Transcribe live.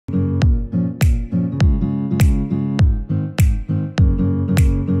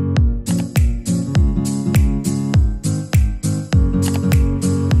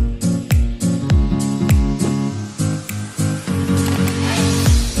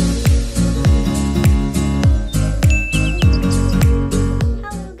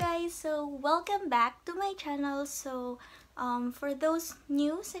back to my channel. So, for those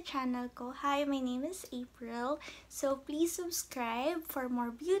new sa channel ko, hi, my name is April. So, please subscribe for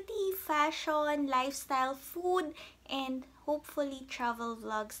more beauty, fashion, lifestyle, food, and hopefully travel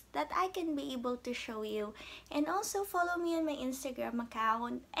vlogs that I can be able to show you. And also, follow me on my Instagram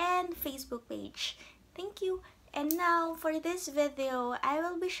account and Facebook page. Thank you. And now, for this video, I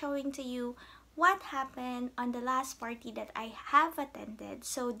will be showing to you what happened on the last party that I have attended.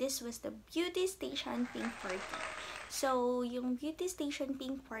 So, this was the Beauty Station Pink Party. So, yung Beauty Station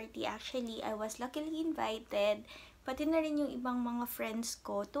Pink Party, actually, I was luckily invited, pati na rin yung ibang mga friends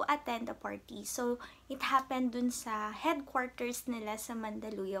ko to attend the party. So, it happened dun sa headquarters nila sa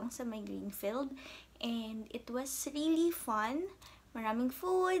Mandaluyong, sa may Greenfield. And it was really fun. Maraming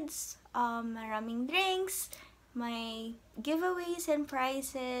foods, maraming drinks, my giveaways and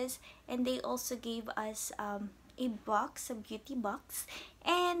prizes, and they also gave us a box, a beauty box,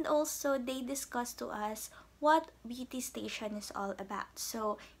 and also they discussed to us what Beauty Station is all about.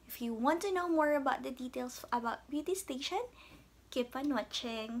 So if you want to know more about the details about Beauty Station, keep on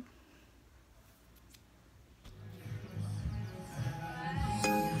watching.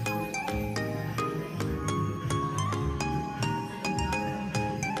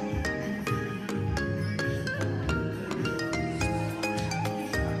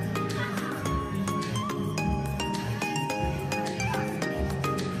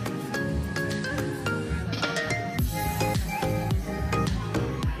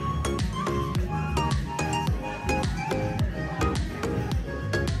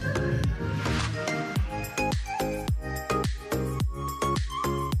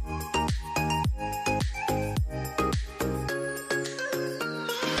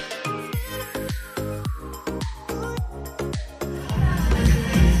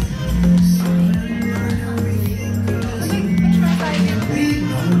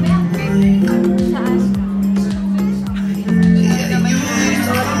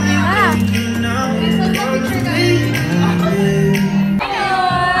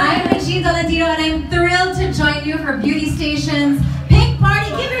 For Beauty Station's Pink Party.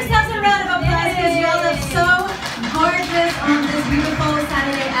 Give yourselves a round of applause because you all look so gorgeous on this beautiful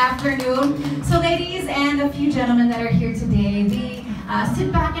Saturday afternoon. So ladies and a few gentlemen that are here today,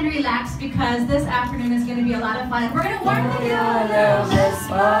 sit back and relax because this afternoon is going to be a lot of fun. We're going to work with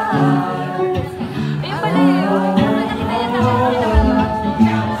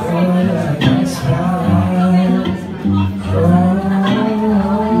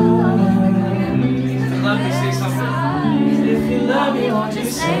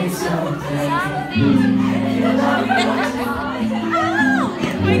Say something.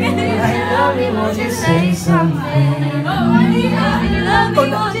 I love you, won't you say something?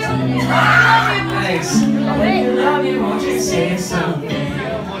 Nice. I love you, won't you say something?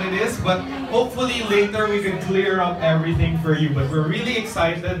 What it is, but hopefully later we can clear up everything for you. But we're really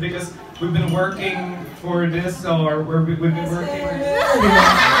excited because we've been working for this, or we've been working.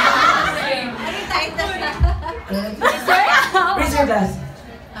 Raise your glass.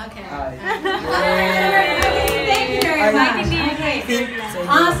 Okay. Thank you very much. Okay.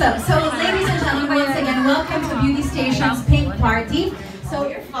 Awesome. So, ladies and gentlemen, once again, welcome to Beauty Station's Pink Party. So,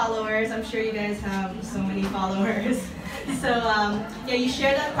 your followers, I'm sure you guys have so many followers. So, yeah, you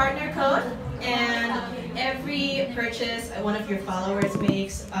share that partner code, and every purchase one of your followers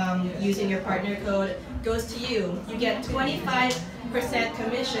makes using your partner code goes to you. You get 25%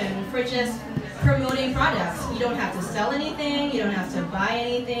 commission for just promoting products. You don't have to sell anything, you don't have to buy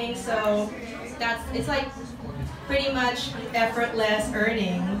anything, so it's like pretty much effortless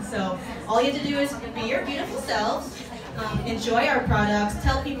earning. So all you have to do is be your beautiful selves, enjoy our products,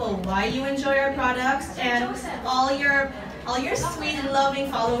 tell people why you enjoy our products, and all your sweet and loving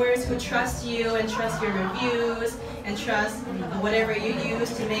followers who trust you and trust your reviews and trust whatever you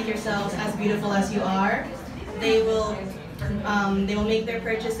use to make yourselves as beautiful as you are, they will make their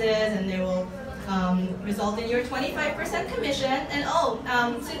purchases, and they will result in your 25% commission. And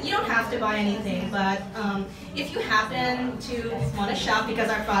so you don't have to buy anything, but if you happen to want to shop because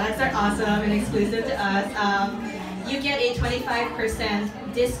our products are awesome and exclusive to us, you get a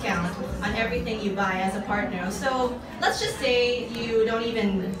 25% discount on everything you buy as a partner. So let's just say you don't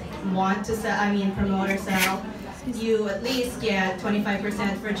even want to promote or sell. You at least get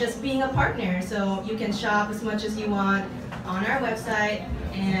 25% for just being a partner. So you can shop as much as you want on our website.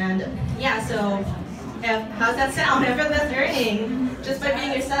 And yeah, so how's that sound? Effortless earning just by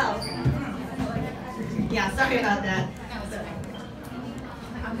being yourself. Yeah, sorry about that.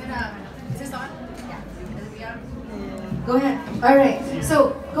 Is this on? Yeah. Go ahead. All right.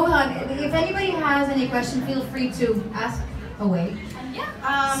 So go on. If anybody has any question, feel free to ask away.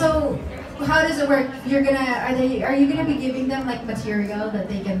 Yeah. So how does it work? Are you gonna be giving them like material that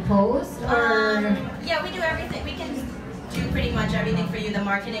they can post, or? Yeah, we do everything. We can do pretty much everything for you, the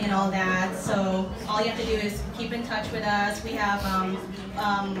marketing and all that. So all you have to do is keep in touch with us. We have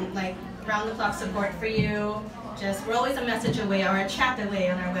like round-the-clock support for you. We're always a message away or a chat away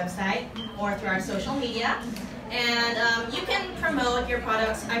on our website or through our social media. And you can promote your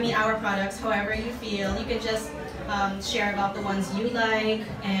products, our products, however you feel. You can just share about the ones you like,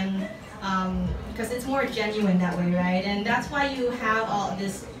 and because it's more genuine that way, right? And that's why you have all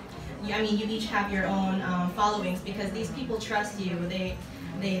this. You each have your own followings, because these people trust you. They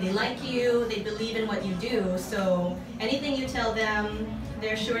like you. They believe in what you do. So anything you tell them,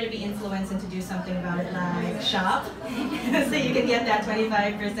 they're sure to be influenced and to do something about it, like shop, so you can get that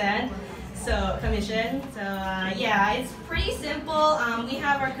 25% commission. So yeah, it's pretty simple. We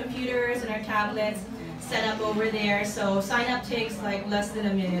have our computers and our tablets set up over there. So sign up takes like less than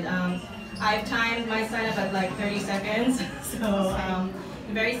a minute. I've timed my sign up at like 30 seconds. So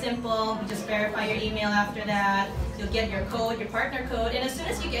very simple. You just verify your email after that. You'll get your code, your partner code, and as soon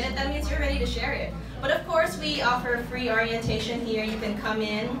as you get it, that means you're ready to share it. But of course, we offer free orientation here. You can come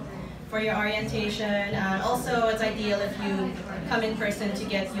in for your orientation. Also, it's ideal if you come in person to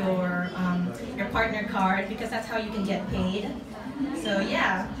get your partner card, because that's how you can get paid. So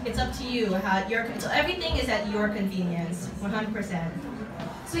yeah, it's up to you. So everything is at your convenience, 100%.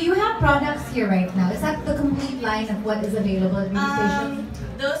 So you have products here right now. Is that the complete line of what is available at Beauty Station?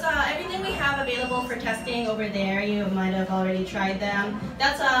 Everything we have available for testing over there. You might have already tried them.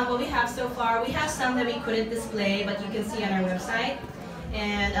 That's what we have so far. We have some that we couldn't display, but you can see on our website.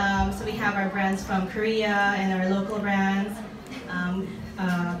 And so we have our brands from Korea and our local brands,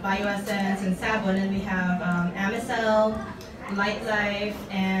 BioEssence and Sabon, and we have Amicel, Light Life,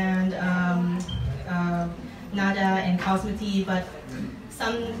 and Nada and Cosmeti, but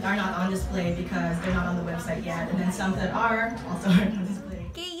some are not on display because they're not on the website yet, and then some that are also aren't on display.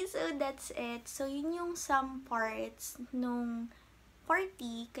 Okay, so that's it. So yun yung some parts nung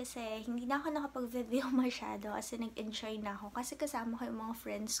party, kasi hindi na ako nakapag-video masyado kasi nag-enjoy na ako kasi kasama ko yung mga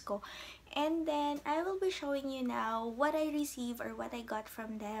friends ko. And then, I will be showing you now what I received or what I got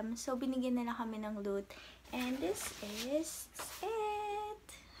from them. So, binigyan nila kami ng loot. And this is it!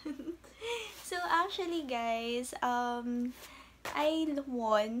 So, actually guys, I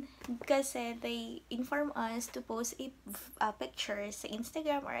won kasi they inform us to post a picture sa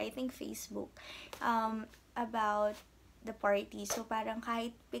Instagram or I think Facebook about the party. So, parang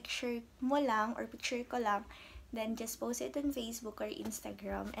kahit picture mo lang or picture ko lang, then just post it on Facebook or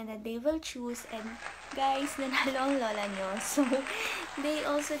Instagram, and then they will choose. And guys, nanalo ang lola nyo. So, they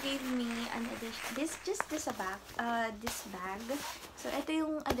also gave me an addition. This bag. So, ito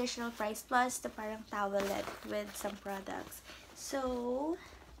yung additional price plus the parang towelette with some products. So,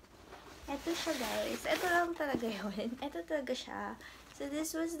 ito siya guys. Ito lang talaga yun. Ito talaga siya. So,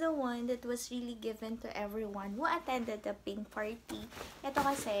 this was the one that was really given to everyone who attended the pink party. Ito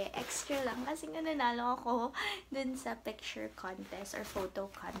kasi, extra lang kasi nga nanalo ako dun sa picture contest or photo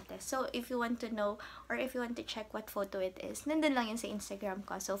contest. So, if you want to know or if you want to check what photo it is, nandun lang yun sa Instagram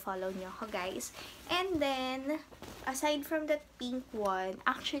ko. So, follow nyo ako guys. And then, aside from that pink one,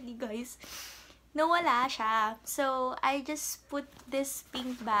 actually guys, nawala siya. So, I just put this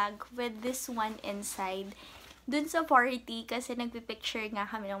pink bag with this one inside dun sa party kasi nagpipicture nga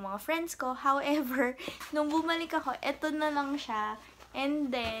kami ng mga friends ko. However, nung bumalik ako, eto na lang siya.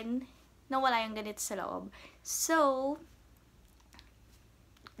 And then, nawala yung ganito sa loob. So,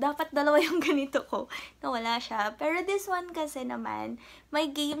 dapat dalawa yung ganito ko. Nawala siya. Pero this one kasi naman, may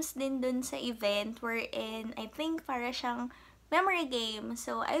games din dun sa event wherein, I think para siyang memory game.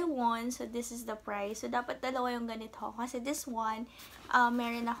 So, I won. So, this is the prize. So, dapat dalawa yung ganito. Kasi this one,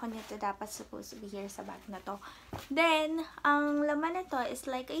 meron ako nito. Dapat supposed to be here sa bag na to. Then, ang laman nito is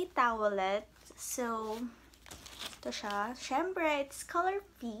like a towelette. So, ito siya. Syempre, it's color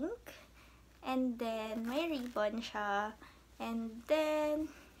pink. And then, may ribbon siya. And then,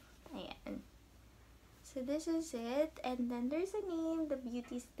 ayan. So, this is it. And then, there's a name, the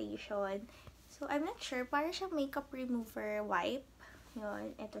Beauty Station. So, I'm not sure. Para siyang makeup remover wipe.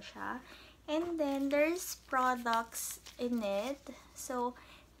 Yun, ito siya. And then, there's products in it. So,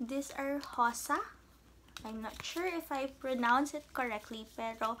 these are xoxo. I'm not sure if I pronounce it correctly,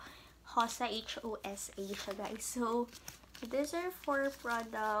 pero xoxo, H-O-S-A siya, guys. So, these are 4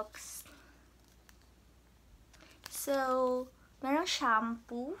 products. So, merong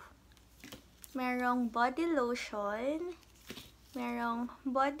shampoo, merong body lotion, merong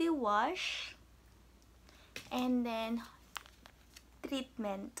body wash, and then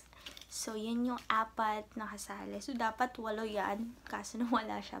treatment. So, yun yung 4 na kasali. So, dapat 8 yan. Kaso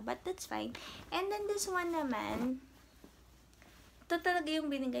nawala siya. But, that's fine. And then, this one naman, ito talaga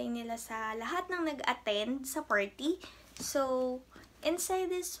yung binigay nila sa lahat ng nag-attend sa party. So, inside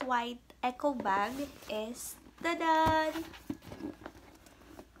this white eco bag is, tadan!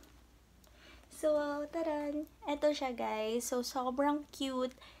 So, tadan! Ito siya, guys. So, sobrang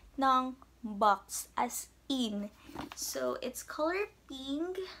cute ng box. As in. So, it's color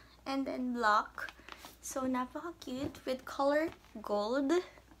pink. And then black. So, napaka-cute with color gold.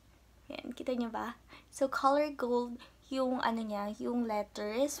 Yan, kita nyo ba? So, color gold yung ano niya, yung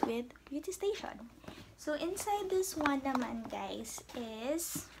letters with Beauty Station. So, inside this one naman, guys,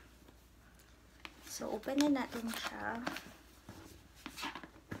 is... So, open na natin siya.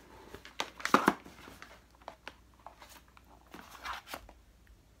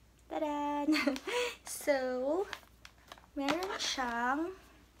 Tadan! So, meron siyang...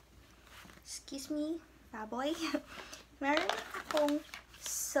 Excuse me, baboy. Meron akong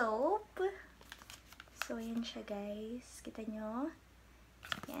soap. So, yan siya, guys. Kita nyo?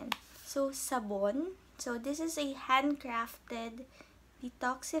 Yan. So, sabon. So, this is a handcrafted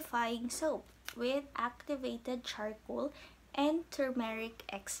detoxifying soap with activated charcoal and turmeric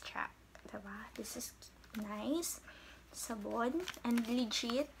extract. Diba? This is nice. Sabon. And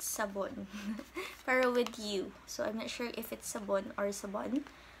legit sabon. Pero with you. So, I'm not sure if it's sabon or sabon.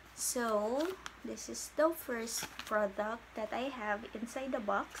 So, this is the first product that I have inside the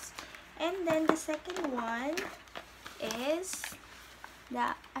box. And then, the second one is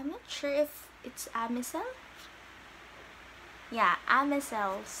I'm not sure if it's Amicel. Yeah,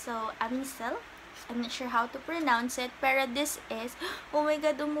 Amicel. So, Amicel. I'm not sure how to pronounce it. Pero this is, oh my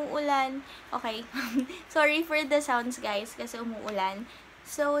god, umuulan. Okay. Sorry for the sounds, guys, kasi umuulan.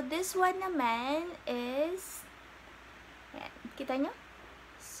 So, this one naman is, yan, kita nyo?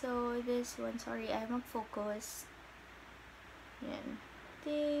 So, this one, sorry, ayaw mag-focus. Yan.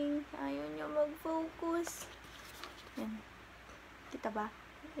 Ting, ayaw niya mag-focus. Yan. Kita ba?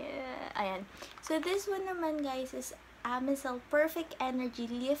 Yeah. Ayan. So, this one naman, guys, is Amicel Perfect Energy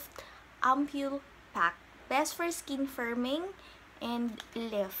Lift Ampule Pack. Best for skin firming and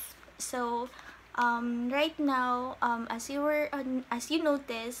lift. So, right now, as you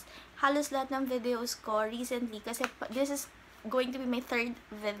noticed, halos lahat ng videos ko recently, kasi this is going to be my 3rd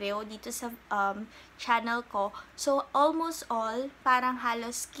video dito sa channel ko. So, almost all, parang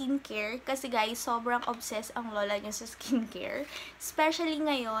halos skincare. Kasi guys, sobrang obsessed ang lola niya sa skincare. Especially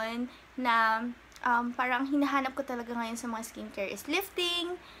ngayon na parang hinahanap ko talaga ngayon sa mga skincare is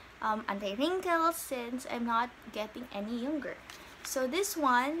lifting, anti-wrinkles, since I'm not getting any younger. So, this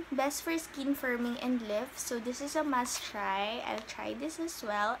one, best for skin firming and lift. So, this is a must try. I'll try this as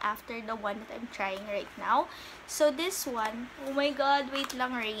well after the one that I'm trying right now. So, this one, oh my god, wait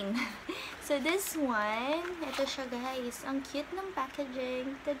lang, rain. So, this one, ito siya, guys. Ang cute ng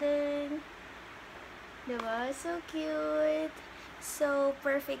packaging. Tadaan! Diba? So cute! So,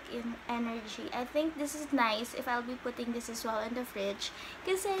 perfect in energy. I think this is nice if I'll be putting this as well in the fridge.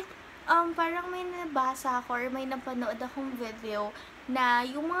 Kasi, parang may nabasa ako or may napanood akong video na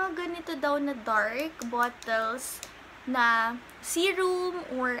yung mga ganito daw na dark bottles na serum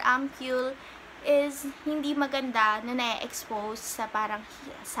or ampule is hindi maganda na na-expose sa parang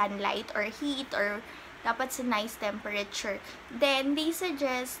sunlight or heat or dapat sa nice temperature. Then, they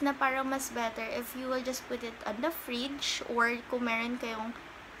suggest na parang mas better if you will just put it on the fridge or kung meron kayong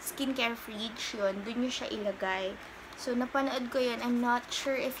skincare fridge, yun, dun nyo siya ilagay. So, napanood ko yun. I'm not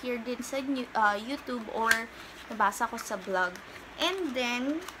sure if you're din sa YouTube or nabasa ko sa vlog. And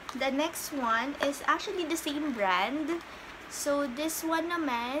then, the next one is actually the same brand. So, this one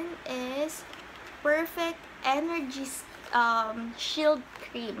naman is Perfect Energy Shield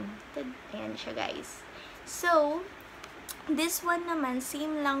Cream. Ayan siya, guys. So, this one naman,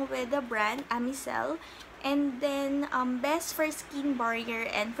 same lang with the brand, Amicel. And then, best for skin barrier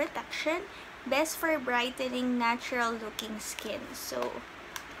and protection. Best for brightening, natural-looking skin. So,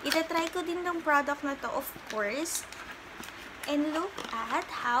 itatry ko din ng product na to, of course. And look at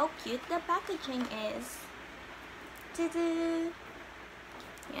how cute the packaging is. Tada!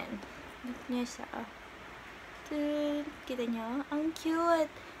 Yan. Look nyo sa... Kita nyo? Ang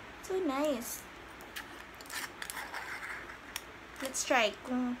cute! So nice! Let's try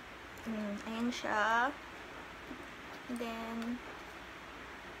kung... ayan siya. Then...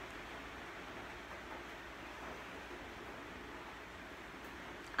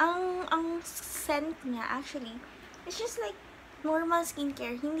 Ang scent niya, actually, it's just like normal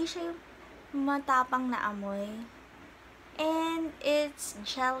skincare. Hindi siya yung matapang na amoy. And it's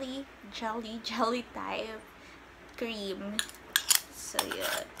jelly type cream. So,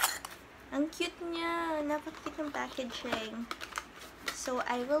 yun. Ang cute niya. Napaka-cute ng packaging. So,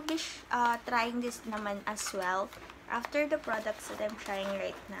 I will be trying this naman as well after the products that I'm trying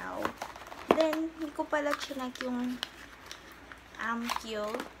right now. Then, hindi ko pala chinak yung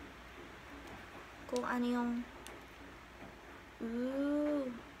ampule. Kung ano yung... Ooh.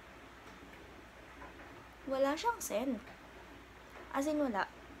 Wala siyang scent. As in, wala.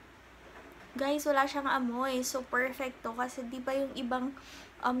 Guys, wala siyang amoy. So, perfect to. Kasi, di ba yung ibang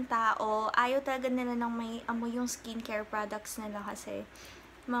tao, ayaw talaga nila ng may amoy yung skincare products nila kasi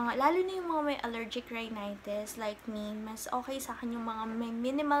lalo na yung mga may allergic rhinitis like me, mas okay sa akin yung mga may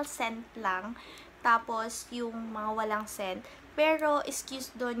minimal scent lang, tapos yung mga walang scent. Pero, excuse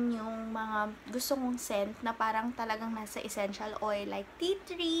doon yung mga gusto kong scent na parang talagang nasa essential oil like tea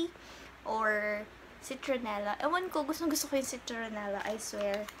tree or citronella. Ewan ko, gusto ko yung citronella, I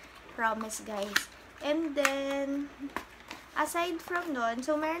swear. Promise, guys. And then, aside from doon,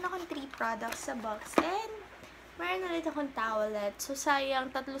 so meron akong 3 products sa box and meron ulit akong towelette. So,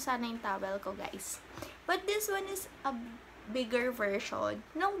 sayang, 3 sana yung towel ko, guys. But this one is a bigger version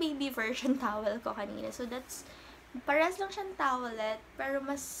ng baby version towel ko kanina. So, that's, paras lang siyang towelette, pero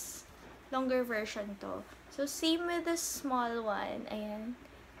mas longer version to. So, same with the small one. Ayan.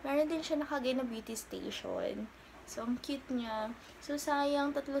 Meron din siya nakagay na beauty station. So, ang cute niya. So,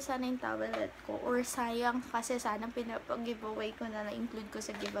 sayang 3 sana yung towelette ko. Or sayang kasi sana pinapag-giveaway ko na na-include ko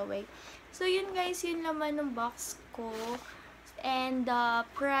sa giveaway. So, yun guys, yun laman ng box ko. And the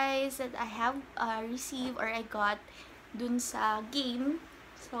prize that I have received or I got dun sa game.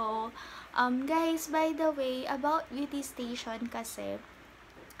 So, guys, by the way, about Beauty Station kasi,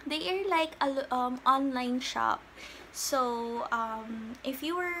 they are like a online shop. So, if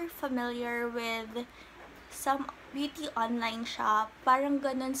you were familiar with some beauty online shop, parang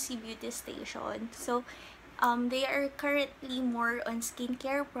ganon si Beauty Station. So, they are currently more on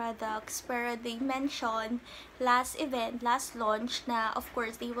skincare products, pero they mentioned last launch na, of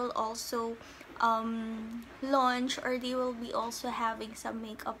course, they will also launch or they will be also having some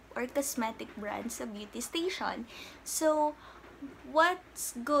makeup or cosmetic brands sa Beauty Station. So,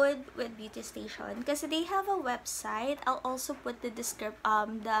 what's good with Beauty Station? Kasi they have a website. I'll also put the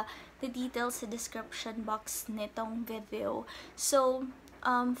details sa description box nitong video. So,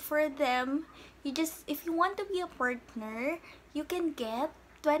 for them, if you want to be a partner, you can get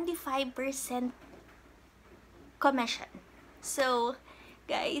 25% commission. So,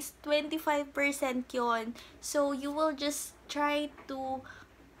 guys, 25% yon. So, you will just try to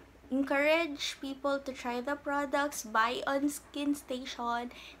encourage people to try the products, buy on Skin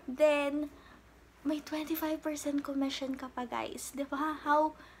Station, then may 25% commission ka pa, guys. Diba?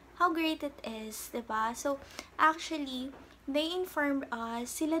 How great it is, diba? So, actually, they informed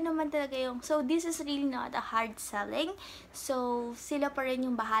us, sila naman talaga yung, so this is really not a hard selling. So, sila pa rin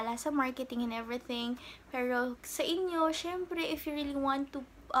yung bahala sa marketing and everything. Pero, sa inyo, syempre, if you really want to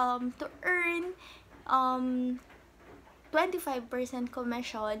earn 25%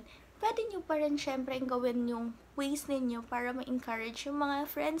 commission, pwede nyo pa rin syempre gawin yung ways ninyo para ma-encourage yung mga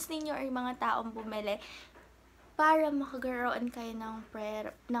friends ninyo or yung mga taong bumili para makagaroon kayo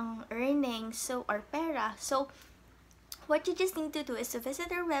ng earnings, so, or pera. So, what you just need to do is to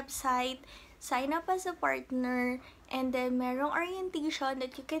visit their website, sign up as a partner, and then merong orientation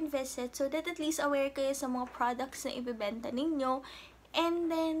that you can visit so that at least aware kayo sa mga products na ibibenta ninyo.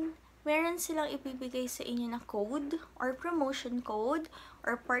 And then, meron silang ibibigay sa inyo na code or promotion code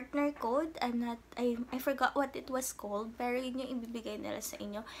or partner code, and I forgot what it was called, pero yun yung ibibigay nila sa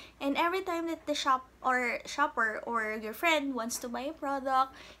inyo. And every time that the shopper or your friend wants to buy a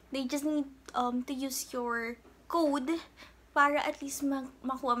product, they just need to use your code para at least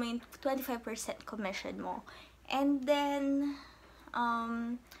makuha mo yung 25% commission mo. And then,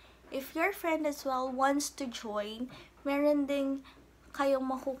 if your friend as well wants to join, meron ding kayong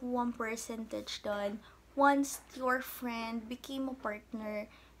makukuha percentage doon once your friend became a partner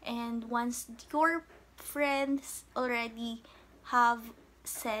and once your friends already have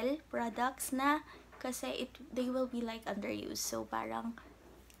sell products na, kasi they will be like underused. So, parang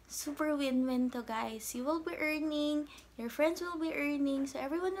super win-win to, guys. You will be earning, your friends will be earning, so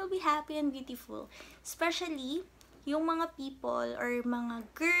everyone will be happy and beautiful. Especially, yung mga people or mga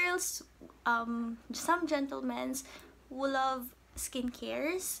girls, some gentlemen who love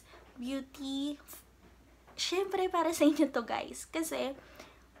skincares, beauty, syempre para sa inyo to, guys. Kasi,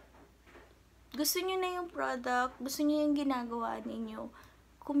 gusto nyo na yung product, gusto nyo yung ginagawa ninyo,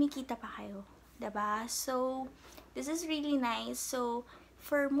 kumikita pa kayo. Diba? So, this is really nice. So,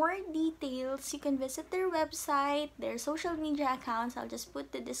 for more details, you can visit their website, their social media accounts. I'll just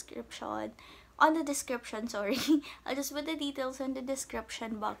put the description on the description, sorry. I'll just put the details in the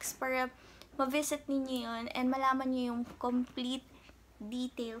description box para ma-visit ninyo yun and malaman nyo yung complete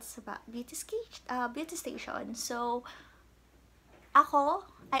details about beauty station. So,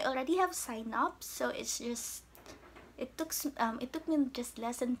 I already have signed up, so it's just it took me just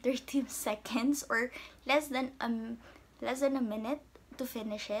less than 30 seconds or less than a minute to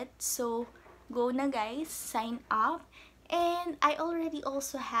finish it. So go na guys, sign up. And I already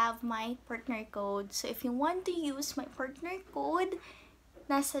also have my partner code. So if you want to use my partner code,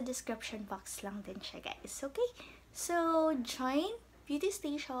 nasa description box lang din siya guys. Okay? So join Beauty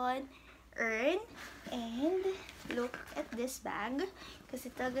Station, earn, and look at this bag.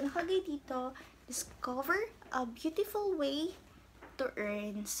 Kasi talaga nakalagay dito, discover a beautiful way to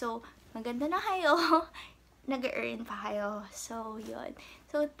earn. So maganda na kayo. Nag-earn pa kayo. So, yun.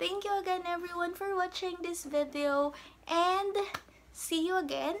 So, thank you again everyone for watching this video. And, see you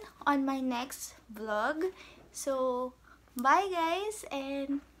again on my next vlog. So, bye guys.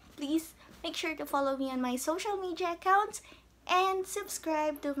 And, please make sure to follow me on my social media accounts. And,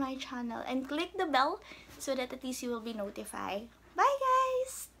 subscribe to my channel. And, click the bell so that at least you will be notified